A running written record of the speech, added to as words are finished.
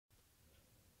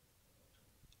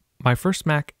My first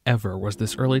Mac ever was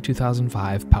this early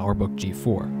 2005 PowerBook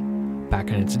G4. Back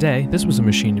in its day, this was a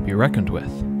machine to be reckoned with,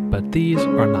 but these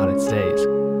are not its days.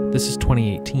 This is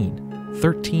 2018,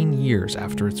 13 years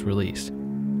after its release.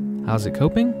 How's it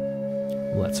coping?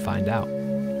 Let's find out.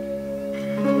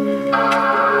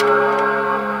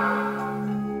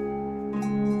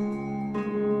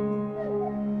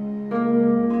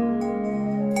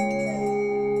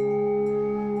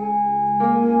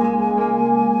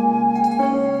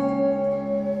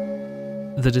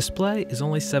 The display is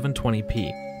only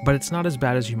 720p, but it's not as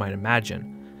bad as you might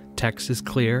imagine. Text is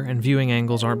clear and viewing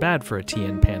angles aren't bad for a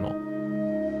TN panel.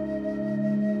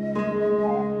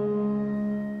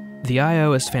 The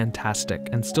I/O is fantastic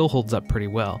and still holds up pretty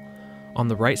well. On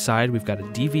the right side we've got a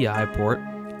DVI port,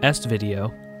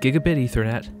 S-Video, Gigabit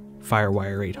Ethernet,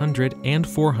 FireWire 800 and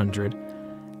 400,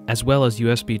 as well as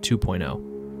USB 2.0.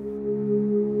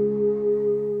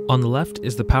 On the left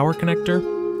is the power connector,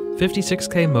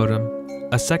 56K modem,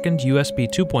 a second USB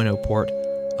 2.0 port,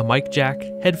 a mic jack,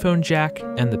 headphone jack,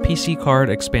 and the PC card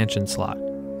expansion slot.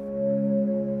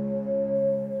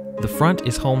 The front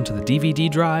is home to the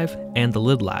DVD drive and the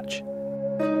lid latch.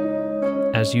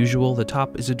 As usual, the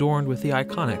top is adorned with the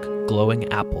iconic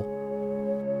glowing apple.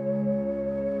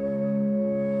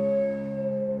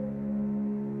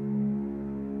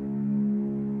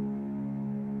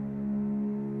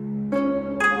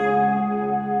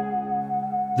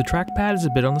 The trackpad is a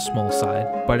bit on the small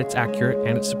side, but it's accurate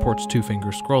and it supports two-finger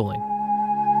scrolling.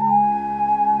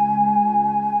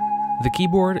 The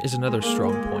keyboard is another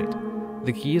strong point.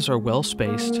 The keys are well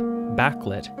spaced,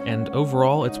 backlit, and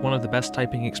overall it's one of the best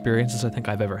typing experiences I think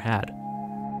I've ever had.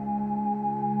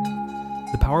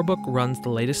 The PowerBook runs the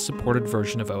latest supported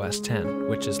version of OS X,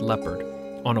 which is Leopard,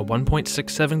 on a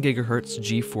 1.67 GHz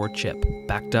G4 chip,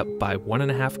 backed up by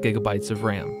 1.5 GB of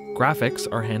RAM. Graphics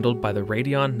are handled by the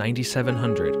Radeon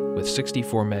 9700 with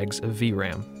 64 MB of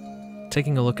VRAM.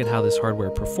 Taking a look at how this hardware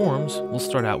performs, we'll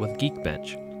start out with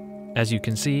Geekbench. As you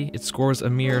can see, it scores a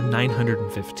mere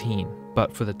 915,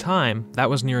 but for the time, that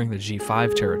was nearing the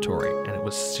G5 territory, and it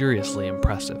was seriously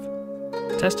impressive.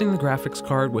 Testing the graphics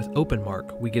card with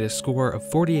OpenMark, we get a score of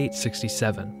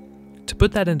 4867. To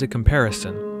put that into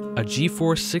comparison, a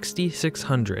G4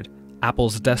 6600,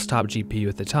 Apple's desktop GPU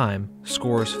at the time,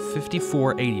 scores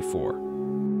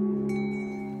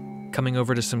 5484. Coming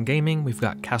over to some gaming, we've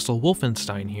got Castle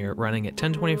Wolfenstein here running at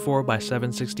 1024 by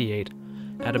 768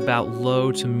 at about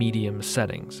low to medium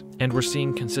settings, and we're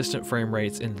seeing consistent frame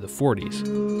rates into the 40s.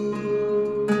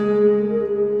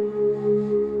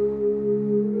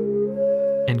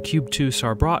 And Cube 2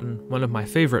 Sarbrotten, one of my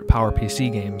favorite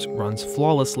PowerPC games, runs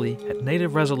flawlessly at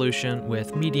native resolution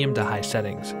with medium to high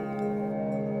settings.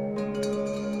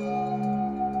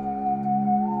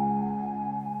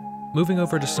 Moving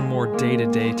over to some more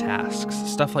day-to-day tasks,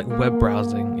 stuff like web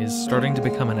browsing is starting to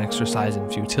become an exercise in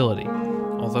futility,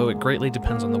 although it greatly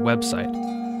depends on the website.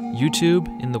 YouTube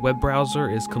in the web browser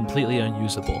is completely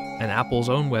unusable, and Apple's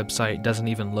own website doesn't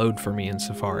even load for me in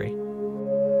Safari.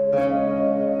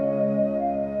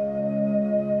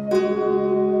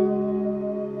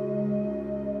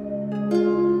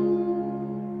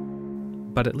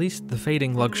 But at least the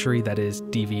fading luxury that is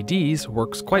DVDs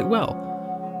works quite well.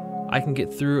 I can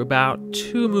get through about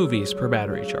 2 movies per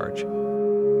battery charge.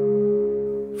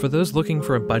 For those looking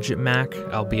for a budget Mac,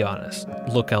 I'll be honest,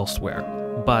 look elsewhere.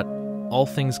 But all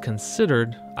things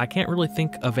considered, I can't really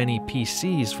think of any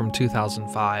PCs from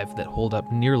 2005 that hold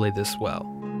up nearly this well.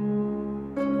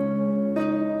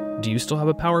 Do you still have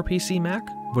a PowerPC Mac?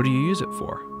 What do you use it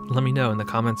for? Let me know in the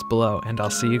comments below, and I'll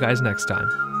see you guys next time.